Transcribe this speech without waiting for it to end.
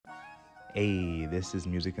Hey, this is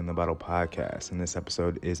Music in the Bottle podcast, and this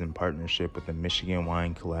episode is in partnership with the Michigan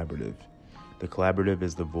Wine Collaborative. The collaborative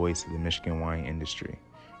is the voice of the Michigan wine industry.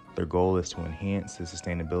 Their goal is to enhance the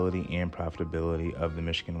sustainability and profitability of the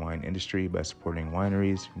Michigan wine industry by supporting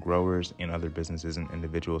wineries, growers, and other businesses and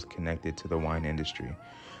individuals connected to the wine industry,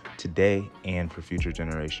 today and for future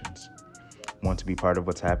generations. Want to be part of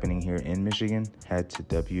what's happening here in Michigan? Head to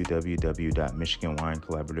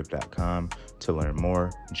www.michiganwinecollaborative.com to learn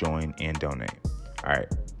more, join, and donate. All right,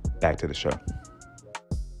 back to the show.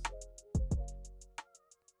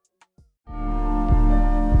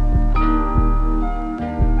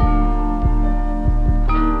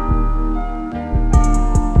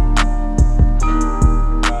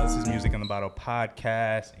 This is Music in the Bottle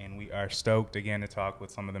podcast, and we are stoked again to talk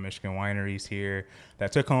with some of the Michigan wineries here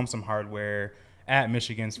that took home some hardware at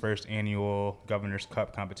Michigan's first annual Governor's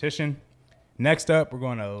Cup competition. Next up, we're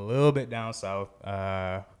going a little bit down south,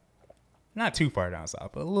 not too far down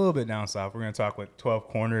south, but a little bit down south. We're going to talk with 12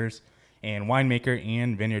 Corners and winemaker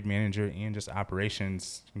and vineyard manager and just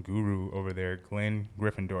operations guru over there, Glenn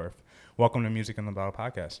Griffendorf. Welcome to Music in the Bottle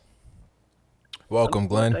podcast. Welcome,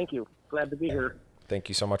 Glenn. Thank you. Glad to be here. Thank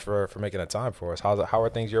you so much for making the time for us. How are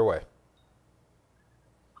things your way?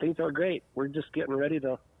 Things are great. We're just getting ready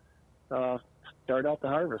to start out the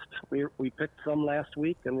harvest. We picked some last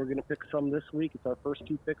week, and we're going to pick some this week. It's our first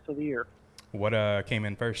two picks of the year. What came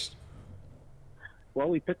in first? Well,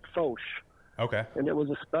 we picked Foch. Okay. And it was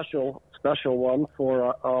a special one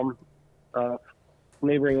for a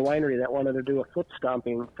neighboring winery that wanted to do a foot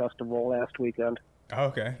stomping festival last weekend.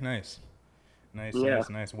 Okay, nice. Yeah.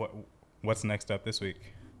 Nice. What's next up this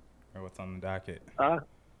week, or what's on the docket? I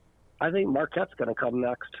think Marquette's going to come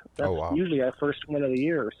next. That's usually our first one of the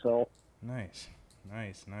year. So nice.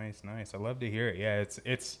 I love to hear it. Yeah,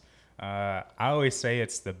 it's. I always say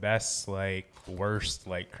it's the best, worst,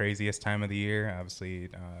 craziest time of the year. Obviously,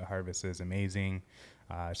 harvest is amazing.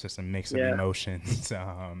 It's just a mix of emotions.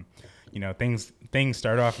 Things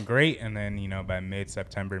start off great, and then by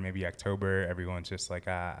mid-September, maybe October, everyone's just like,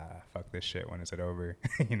 fuck this shit. When is it over?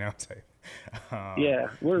 Yeah,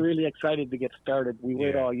 we're really excited to get started. We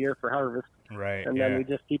wait all year for harvest, right? And then we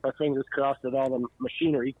just keep our fingers crossed that all the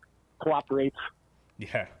machinery cooperates.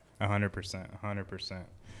 Yeah, 100%.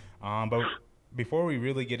 But before we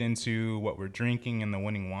really get into what we're drinking and the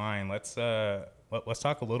winning wine, let's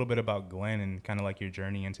talk a little bit about Glenn and kind of your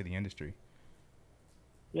journey into the industry.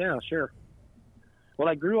 Yeah, sure. Well,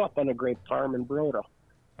 I grew up on a grape farm in Broda,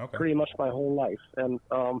 pretty much my whole life. And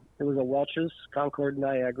it was a Welch's Concord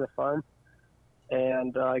Niagara farm.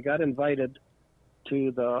 And I got invited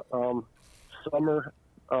to the summer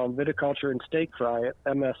viticulture and steak fry at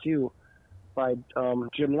MSU by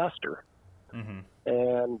Jim Lester. Mm-hmm.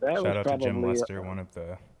 And that Shout was out probably to Jim Lester, one of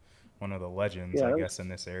the legends, I guess, in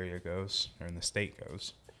this area goes, or in the state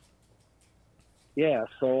goes. Yeah,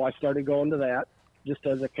 so I started going to that just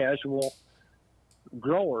as a casual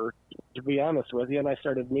grower, to be honest with you, and I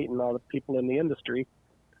started meeting all the people in the industry,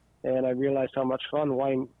 and I realized how much fun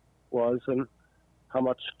wine was and how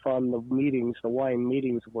much fun the wine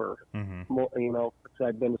meetings were. Mm-hmm. Because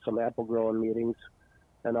I've been to some apple growing meetings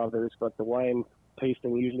and others, but the wine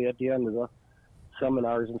tasting usually at the end of the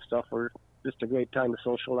seminars and stuff were just a great time to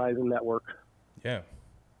socialize and network. Yeah.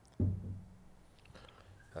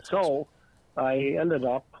 That's awesome. I ended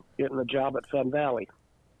up getting a job at Fenn Valley.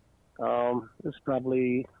 This is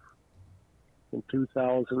probably in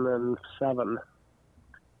 2007.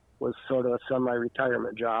 Was sort of a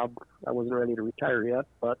semi-retirement job. I wasn't ready to retire yet,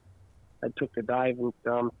 but I took the dive and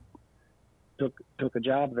took a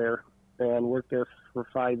job there and worked there for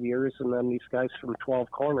 5 years. And then these guys from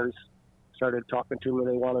 12 Corners started talking to me.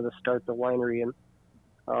 They wanted to start the winery, and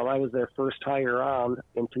I was their first hire on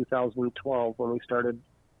in 2012 when we started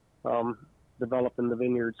developing the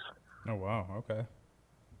vineyards. Oh wow! Okay.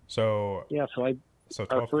 So yeah, so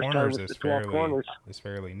 12 Corners is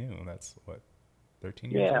fairly new. That's what,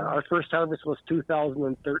 13 years? Yeah, old? Our first harvest was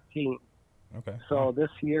 2013. Okay. So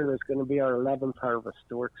this year is going to be our 11th harvest.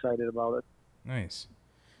 So we're excited about it. Nice.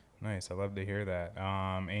 I love to hear that.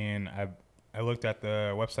 And I looked at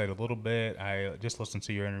the website a little bit. I just listened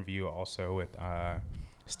to your interview also with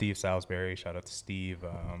Steve Salisbury. Shout out to Steve,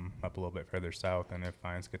 up a little bit further south, and if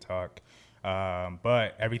Vines could talk.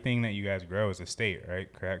 But everything that you guys grow is estate,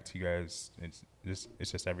 right? Correct? You guys, it's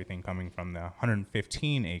just everything coming from the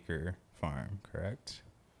 115-acre farm, correct?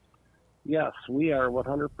 Yes, we are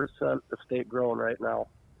 100% estate grown right now.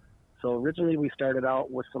 So originally we started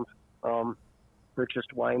out with some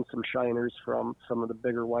purchased wine, some shiners from some of the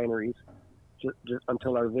bigger wineries, just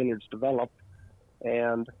until our vineyards developed,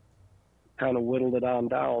 and kind of whittled it on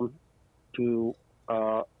down to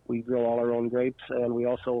we grow all our wine grapes, and we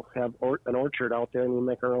also have an orchard out there, and we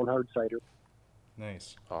make our own hard cider.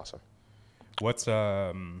 Nice. Awesome. What's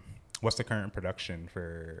the current production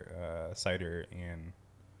for cider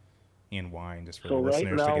and wine, just for the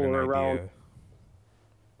listeners to get an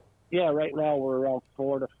idea? Right now we're around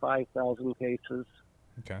 4,000 to 5,000 cases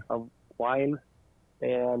of wine,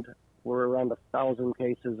 and we're around 1,000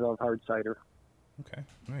 cases of hard cider. Okay,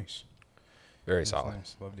 nice. Very solid.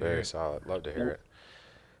 Nice. Love to Very hear it. solid. Love to hear it.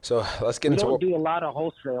 So let's get into We don't do a lot of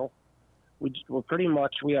wholesale. We're pretty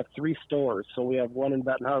much, we have 3 stores. So we have one in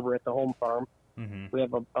Benton Harbor at the home farm. Mm-hmm. We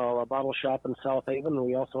have a bottle shop in South Haven, and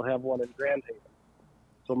we also have one in Grand Haven.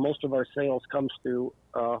 So most of our sales comes through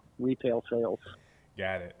retail sales.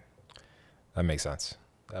 Got it. That makes sense.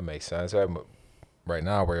 Right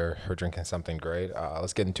now we're drinking something great.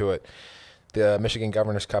 Let's get into it. The Michigan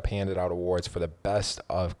Governor's Cup handed out awards for the best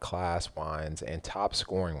of class wines and top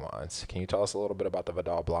scoring wines. Can you tell us a little bit about the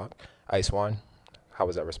Vidal Blanc ice wine? How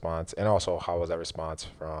was that response? And also, how was that response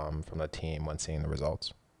from the team when seeing the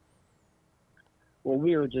results? Well,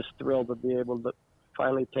 we were just thrilled to be able to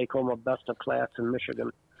finally take home a best of class in Michigan.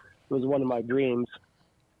 It was one of my dreams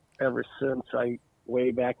ever since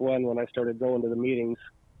way back when I started going to the meetings,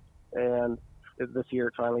 and this year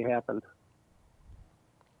it finally happened.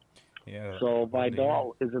 Yeah. So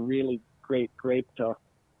Vidal is a really great grape to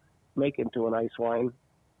make into an ice wine.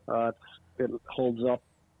 It holds up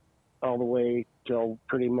all the way till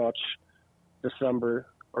pretty much December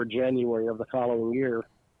or January of the following year.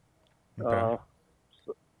 Okay.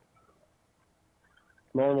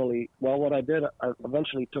 Normally, what I did, I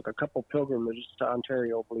eventually took a couple pilgrimages to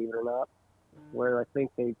Ontario, believe it or not, where I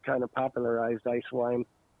think they kind of popularized ice wine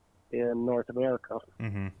in North America.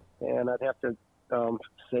 Mm-hmm. And I'd have to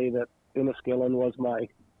say that Inniskillen was my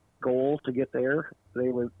goal to get there. They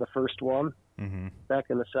were the first one back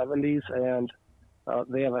in the 70s, and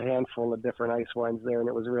they have a handful of different ice wines there, and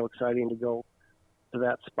it was real exciting to go to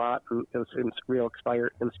that spot, and it was real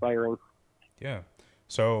inspiring. Yeah.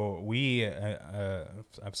 So we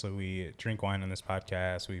absolutely we drink wine on this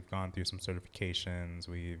podcast. We've gone through some certifications.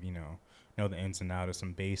 We've know the ins and outs of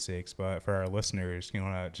some basics. But for our listeners,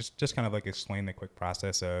 just kind of like explain the quick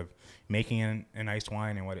process of making an ice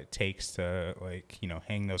wine and what it takes to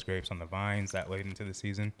hang those grapes on the vines that late into the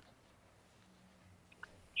season.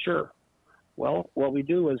 Sure. Well, what we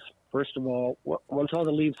do is, first of all, once all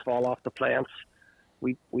the leaves fall off the plants,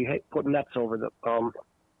 we put nets over the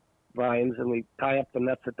vines, and we tie up the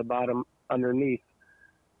nets at the bottom underneath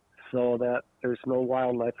so that there's no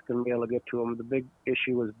wildlife can be able to get to them. The big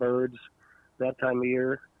issue is birds that time of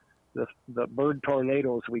year. The bird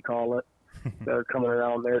tornadoes, we call it, that are coming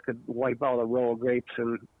around there could wipe out a row of grapes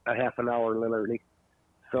in a half an hour, literally.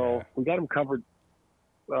 So we got them covered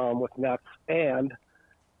with nets, and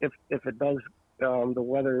if it does, the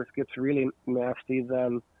weather gets really nasty,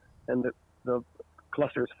 then and the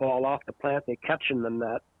clusters fall off the plant, they catch in the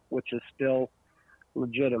net, which is still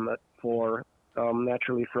legitimate for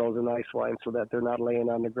naturally frozen ice wine, so that they're not laying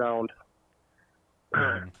on the ground.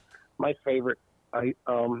 My favorite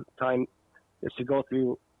time is to go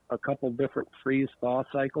through a couple different freeze-thaw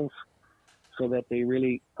cycles so that they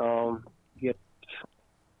really they're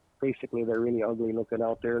really ugly looking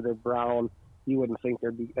out there. They're brown. You wouldn't think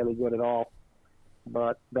they'd be any good at all.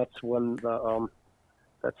 But that's when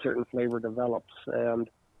that certain flavor develops. And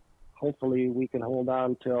hopefully we can hold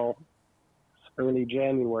on till early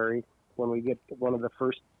January when we get one of the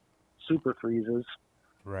first super freezes.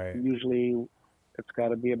 Right. Usually it's got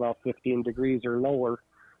to be about 15 degrees or lower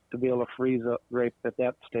to be able to freeze a grape at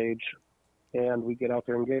that stage. And we get out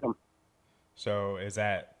there and get them. So has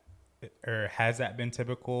that been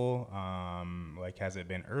typical? Has it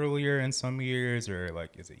been earlier in some years, or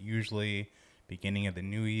is it usually beginning of the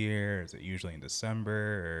new year? Is it usually in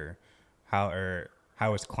December, or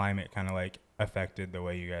how has climate kind of affected the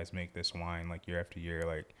way you guys make this wine year after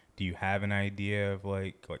year? Do you have an idea of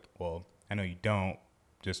well, I know you don't,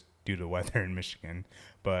 just due to weather in Michigan,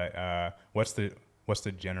 but what's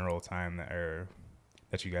the general time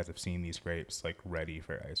that you guys have seen these grapes ready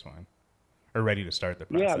for ice wine, or ready to start the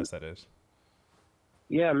process? That is.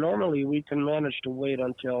 Yeah, normally we can manage to wait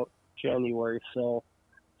until January. So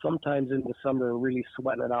sometimes in December, we're really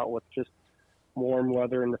sweating it out with just warm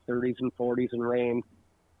weather in the 30s and 40s and rain.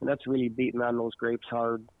 And that's really beating on those grapes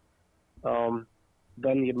hard.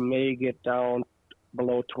 Then you may get down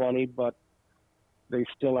below 20, but they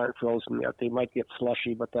still aren't frozen yet. They might get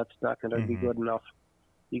slushy, but that's not going to be good enough.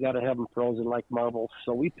 You got to have them frozen like marbles.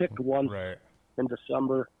 So we picked one in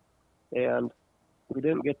December, and we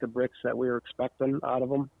didn't get the bricks that we were expecting out of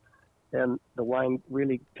them. And the wine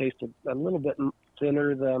really tasted a little bit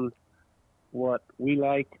thinner than what we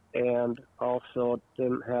like, and also it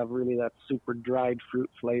didn't have really that super dried fruit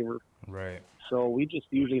flavor. Right. So we just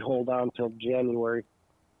usually hold on till January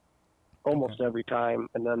almost Okay. every time,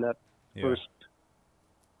 and then that Yeah. first,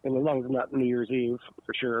 and as long as it's not New Year's Eve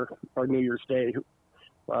for sure, or New Year's Day.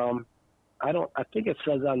 I think it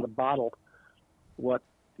says on the bottle what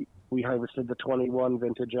we harvested the 21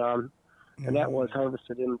 vintage on, and that was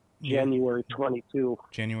harvested in Yeah. January 22.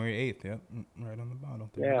 January 8th. Yep. Right on the bottle.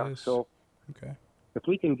 There Yeah, it is. so Okay. if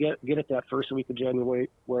we can get it that first week of January,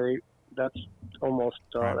 that's almost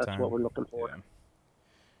Prime that's time. what we're looking for. Yeah.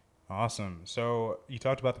 Awesome. So you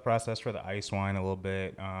talked about the process for the ice wine a little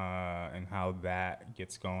bit, and how that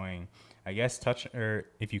gets going. I guess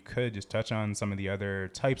if you could just touch on some of the other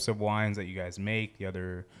types of wines that you guys make, the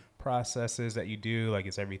other processes that you do. Like,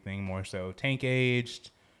 is everything more so tank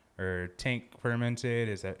aged or tank fermented?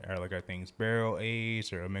 Are things barrel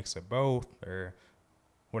aged or a mix of both? Or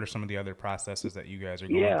what are some of the other processes that you guys are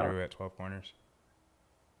going Yeah. through at 12 Corners?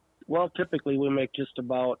 Well, typically we make just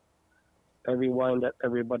about every wine that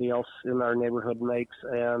everybody else in our neighborhood makes,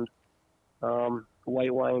 and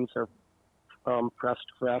white wines are pressed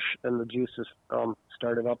fresh, and the juice is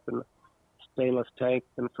started up in a stainless tank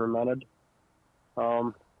and fermented.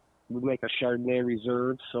 We make a Chardonnay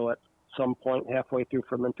reserve, so at some point halfway through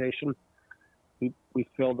fermentation, we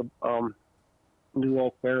fill the new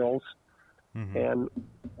oak barrels, and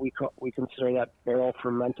we consider that barrel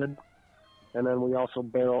fermented, and then we also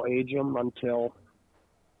barrel age them until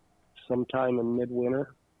sometime in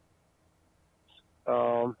midwinter.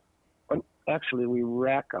 Actually, we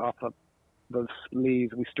rack off of the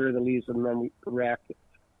leaves. We stir the leaves and then we rack it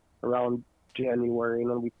around January, and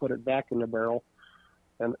then we put it back in the barrel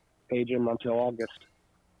and age them until August.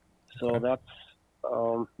 So that's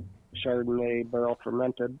Chardonnay barrel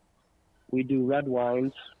fermented. We do red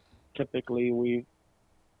wines. Typically, we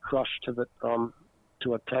crush to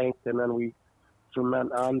a tank, and then we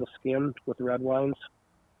ferment on the skin with red wines,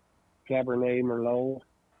 Cabernet, Merlot,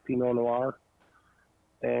 Pinot Noir,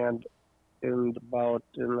 and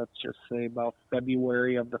let's just say about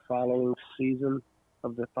February of the following season,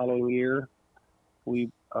 of the following year,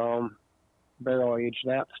 we barrel age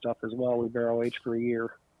that stuff as well. We barrel age for a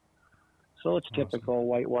year. So it's typical.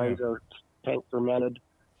 White wines are tank fermented,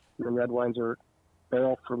 and red wines are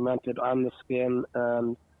barrel fermented on the skin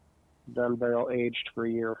and then barrel aged for a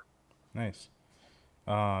year. Nice.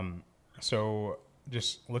 So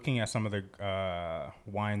just looking at some of the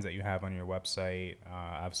wines that you have on your website,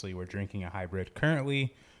 obviously we're drinking a hybrid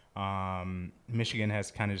currently. Michigan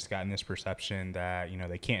has kind of just gotten this perception that,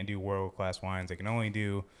 they can't do world-class wines. They can only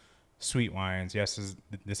do sweet wines. Yes,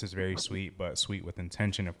 this is very sweet, but sweet with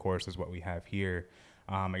intention, of course, is what we have here.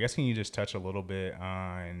 I guess, can you just touch a little bit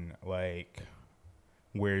on,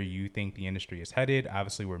 where you think the industry is headed?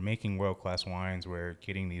 Obviously, we're making world-class wines. We're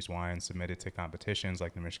getting these wines submitted to competitions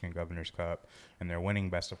like the Michigan Governor's Cup, and they're winning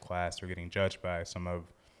best of class. They're getting judged by some of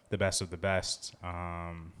the best,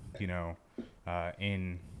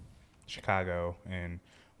 in Chicago and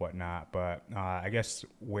whatnot. But I guess,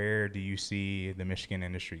 where do you see the Michigan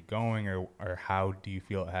industry going, or how do you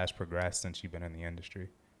feel it has progressed since you've been in the industry?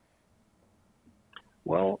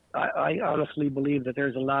 Well, I honestly believe that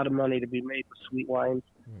there's a lot of money to be made with sweet wines,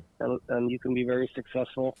 and you can be very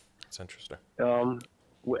successful. That's interesting.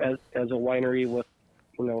 As a winery with,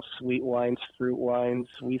 sweet wines, fruit wines,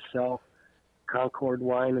 we sell Concord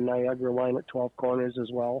wine and Niagara wine at 12 Corners as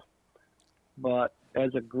well. But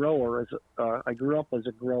as a grower, I grew up as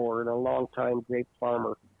a grower and a long-time grape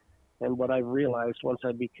farmer. And what I've realized once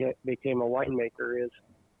I became a winemaker is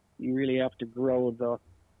you really have to grow the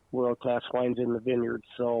world-class wines in the vineyard.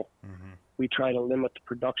 So we try to limit the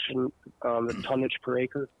production, the tonnage per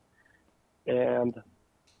acre, and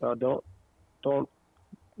don't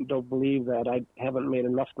believe that I haven't made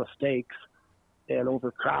enough mistakes and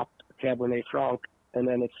overcropped Cabernet Franc, and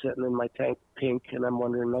then it's sitting in my tank pink, and I'm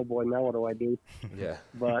wondering, oh boy, now what do I do? Yeah.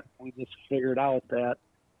 But we just figured out that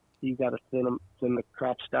you got to thin the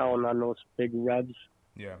crops down on those big reds.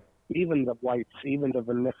 Yeah. Even the whites, even the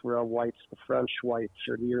vinifera whites, the French whites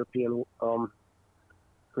or the European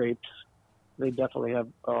grapes, they definitely have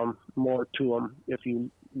more to them if you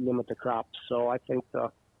limit the crops. So I think the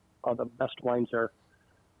best wines are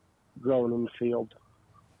grown in the field.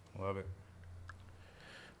 Love it.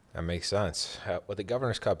 That makes sense. With the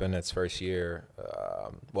Governor's Cup in its first year,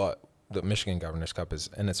 the Michigan Governor's Cup is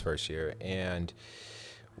in its first year, and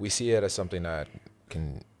we see it as something that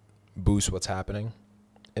can boost what's happening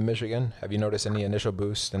in Michigan. Have you noticed any initial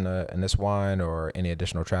boost in this wine, or any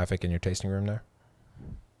additional traffic in your tasting room there?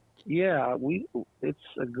 Yeah, it's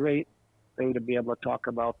a great thing to be able to talk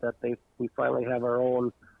about that we finally have our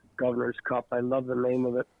own Governor's Cup. I love the name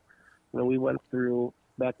of it. We went through,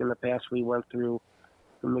 back in the past, we went through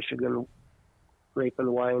the Michigan grape and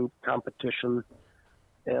wine competition,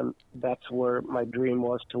 and that's where my dream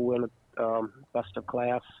was, to win best of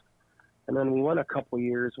class. And then we went a couple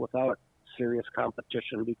years without serious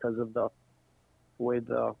competition because of the way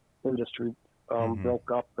the industry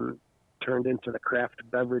broke up and turned into the craft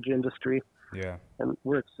beverage industry. Yeah. And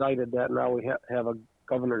we're excited that now we have a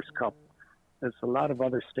Governor's Cup. There's a lot of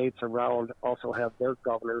other states around also have their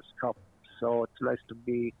Governor's Cup, so it's nice to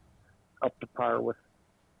be up to par with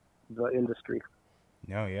the industry.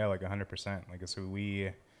 No, yeah, like 100%. Like, so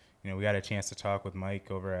we got a chance to talk with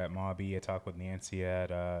Mike over at Mobby. I talked with Nancy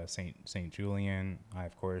at St. Julian. I,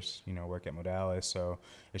 of course, work at Modalis. So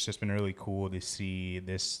it's just been really cool to see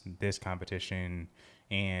this competition.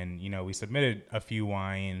 And, we submitted a few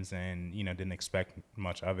wines and, didn't expect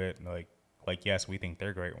much of it. Like, yes, we think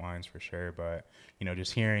they're great wines for sure. But,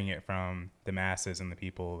 just hearing it from the masses and the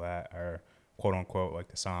people that are, quote unquote, like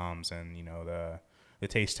the Psalms and, the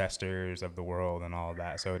taste testers of the world and all of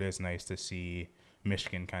that. So it is nice to see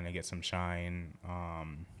Michigan kind of get some shine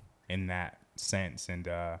in that sense. And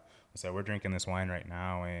so we're drinking this wine right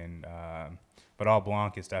now, and Vidal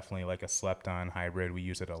Blanc is definitely like a slept-on hybrid. We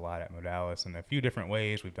use it a lot at Modalis in a few different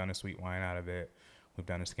ways. We've done a sweet wine out of it. We've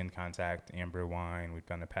done a skin contact amber wine. We've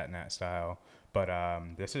done a patinat style. But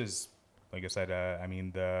this is, like I said, I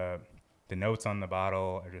mean, the notes on the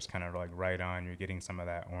bottle are just kind of like right on. You're getting some of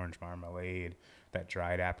that orange marmalade, that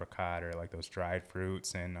dried apricot, or like those dried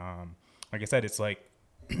fruits. And like I said, it's like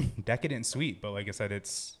decadent sweet, but like I said,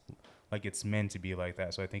 it's meant to be like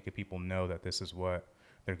that. So I think if people know that this is what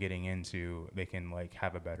they're getting into, they can like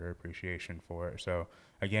have a better appreciation for it. So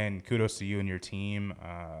again, kudos to you and your team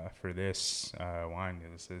for this wine.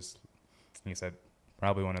 This is, like I said,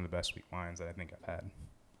 probably one of the best sweet wines that I think I've had.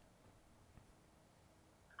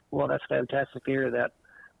 Well, that's fantastic to hear that.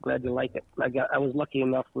 Glad you like it. I was lucky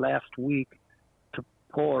enough last week to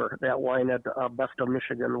pour that wine at the Best of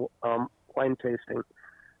Michigan wine tasting.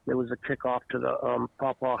 It was a kickoff to the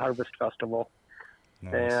Pawpaw Harvest Festival.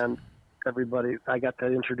 Nice. And everybody, I got to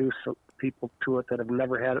introduce some people to it that have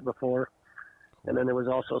never had it before. Cool. And then there was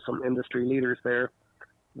also some industry leaders there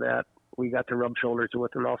that we got to rub shoulders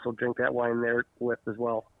with and also drink that wine there with as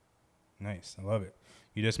well. Nice. I love it.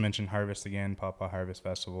 You just mentioned Harvest again, Pawpaw Harvest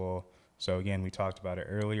Festival. So again, we talked about it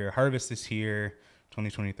earlier. Harvest is here,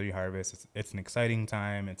 2023 Harvest. It's an exciting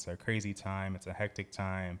time. It's a crazy time. It's a hectic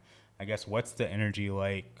time. I guess, what's the energy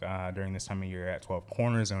like during this time of year at 12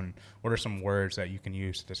 Corners, and what are some words that you can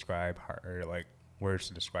use to describe, or like words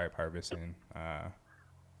to describe Harvest in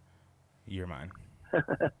your mind?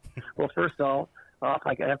 Well, first off, I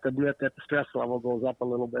have to admit that the stress level goes up a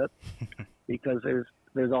little bit because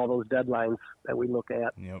there's all those deadlines that we look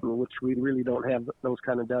at, yep. Which we really don't have those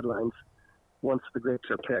kind of deadlines once the grapes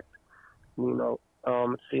are picked.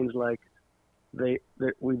 It seems like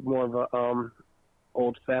we more of a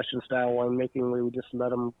old-fashioned style winemaking where we just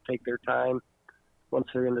let them take their time once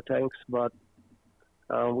they're in the tanks. But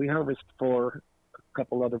we harvest for a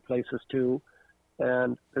couple other places too,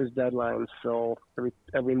 and there's deadlines. So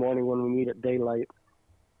every morning when we meet at daylight,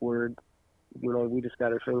 we just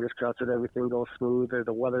got our fingers crossed that everything goes smooth or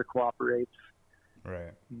the weather cooperates.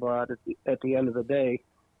 Right. But at the end of the day,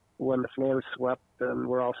 when the floor is swept and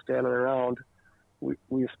we're all standing around,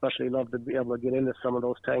 we especially love to be able to get into some of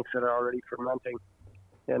those tanks that are already fermenting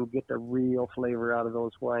and get the real flavor out of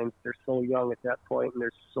those wines. They're so young at that point, and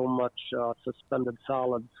there's so much suspended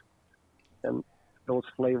solids and those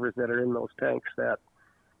flavors that are in those tanks that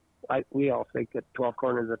we all think at 12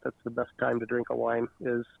 Corners that that's the best time to drink a wine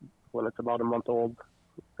is when it's about a month old.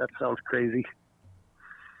 That sounds crazy.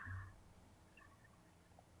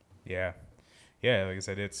 Yeah. Like I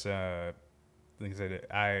said,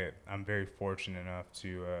 I'm very fortunate enough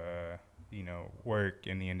to work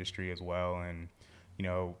in the industry as well, and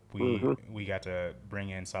we got to bring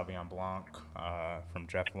in Sauvignon Blanc from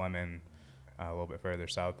Jeff Lemon a little bit further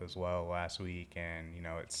south as well last week, and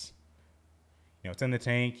it's in the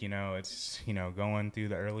tank, it's going through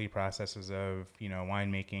the early processes of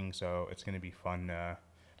winemaking, so it's going to be fun to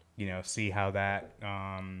see how that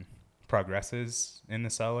progresses in the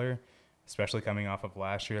cellar, especially coming off of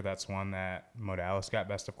last year. That's one that Modalis got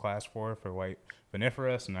best of class for white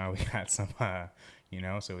vinifera. So now we got some,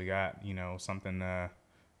 so we got, something to,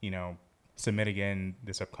 submit again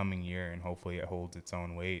this upcoming year, and hopefully it holds its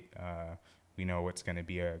own weight. We know it's going to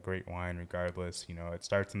be a great wine regardless. It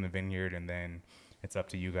starts in the vineyard, and then it's up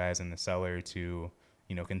to you guys in the cellar to,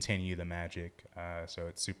 continue the magic. So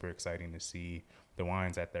it's super exciting to see the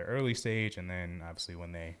wines at their early stage, and then obviously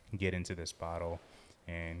when they get into this bottle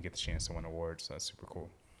and get the chance to win awards. So that's super cool.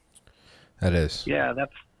 That is. Yeah,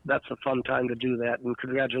 that's a fun time to do that. And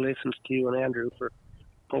congratulations to you and Andrew for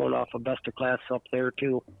pulling off a best of class up there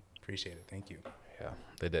too. Appreciate it. Thank you. Yeah,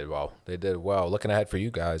 they did well. They did well. Looking ahead for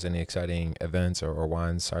you guys, any exciting events or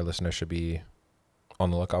wines our listeners should be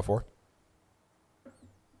on the lookout for?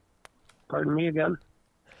 Pardon me again?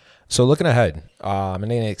 So looking ahead,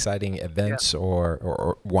 any exciting events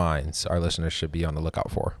or wines our listeners should be on the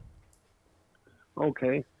lookout for?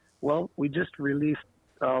 Okay. Well, we just released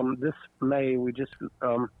this May. We just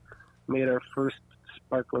made our first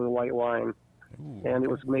sparkling white wine, and it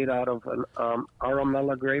was made out of an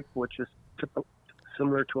Aramella grape, which is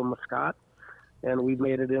similar to a Muscat, and we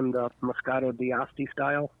made it in the Moscato d'Asti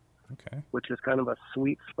style, which is kind of a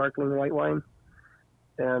sweet sparkling white wine,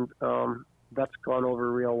 and that's gone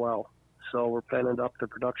over real well. So we're planning to up the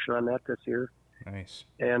production on that this year. Nice.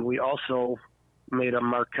 And we also made a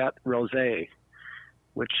Marquette Rosé,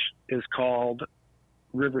 which is called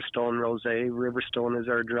Riverstone Rosé. Riverstone is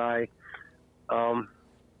our dry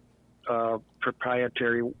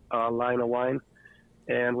proprietary line of wine.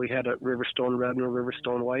 And we had a Riverstone Red and a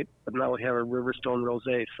Riverstone White, but now we have a Riverstone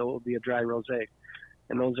Rosé, so it will be a dry rosé.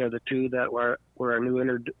 And those are the two that were our new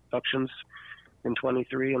introductions in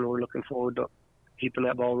 23, and we're looking forward to keeping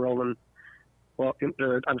that ball rolling. Well,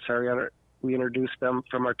 we introduced them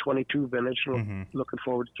from our 22 vintage, and we're looking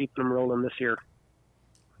forward to keeping them rolling this year.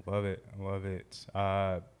 Love it. Love it.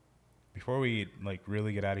 Before we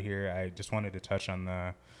really get out of here, I just wanted to touch on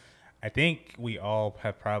I think we all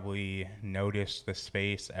have probably noticed the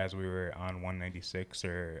space as we were on 196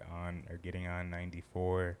 or getting on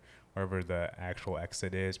 94, wherever the actual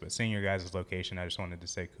exit is. But seeing your guys' location, I just wanted to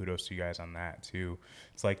say kudos to you guys on that too.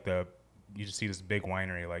 It's like you just see this big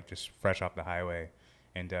winery just fresh off the highway.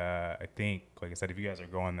 And I think, like I said, if you guys are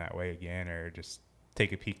going that way again, or just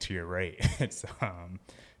take a peek to your right, it's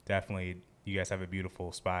definitely, you guys have a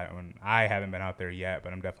beautiful spot. I haven't been out there yet,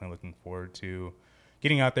 but I'm definitely looking forward to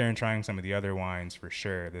getting out there and trying some of the other wines for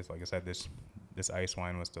sure. Like I said, this ice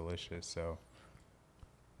wine was delicious. So,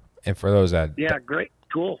 and for those that great,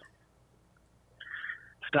 cool.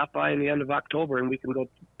 Stop by in the end of October, and we can go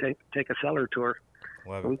take a cellar tour.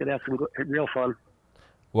 Love it. We could have some real fun.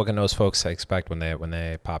 What can those folks expect when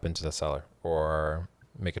they pop into the cellar or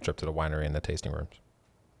make a trip to the winery and the tasting rooms?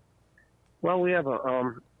 Well, we have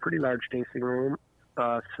a pretty large tasting room,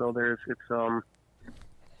 so it's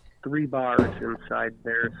 3 bars inside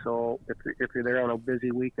there. So if you're there on a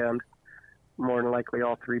busy weekend, more than likely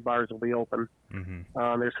all 3 bars will be open.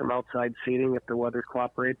 There's some outside seating if the weather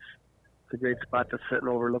cooperates. It's a great spot to sit and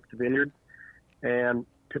overlook the vineyard. And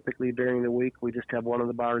typically during the week, we just have one of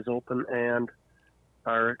the bars open, and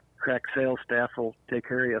our crack sales staff will take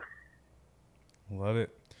care of you. Love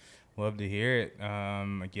it. Love to hear it.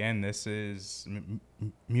 Again, this is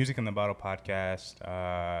Music in the Bottle podcast.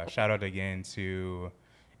 Shout out again to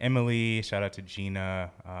Emily. Shout out to Gina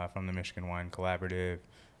from the Michigan Wine Collaborative.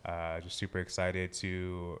 Just super excited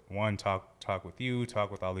to talk with you, talk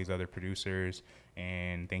with all these other producers,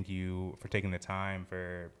 and thank you for taking the time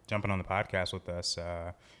for jumping on the podcast with us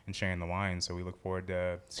and sharing the wine. So we look forward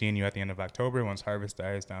to seeing you at the end of October once harvest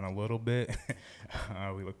dies down a little bit.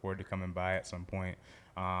 We look forward to coming by at some point.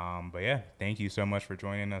 But yeah, thank you so much for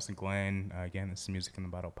joining us, Glenn. Again, this is Music in the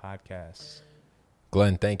Bottle podcast.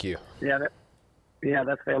 Glenn, thank you. Yeah,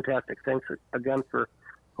 that's fantastic. Thanks again for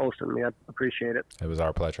hosting me. I appreciate it. It was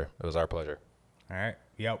our pleasure. All right.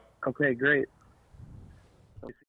 Yep. Okay, great.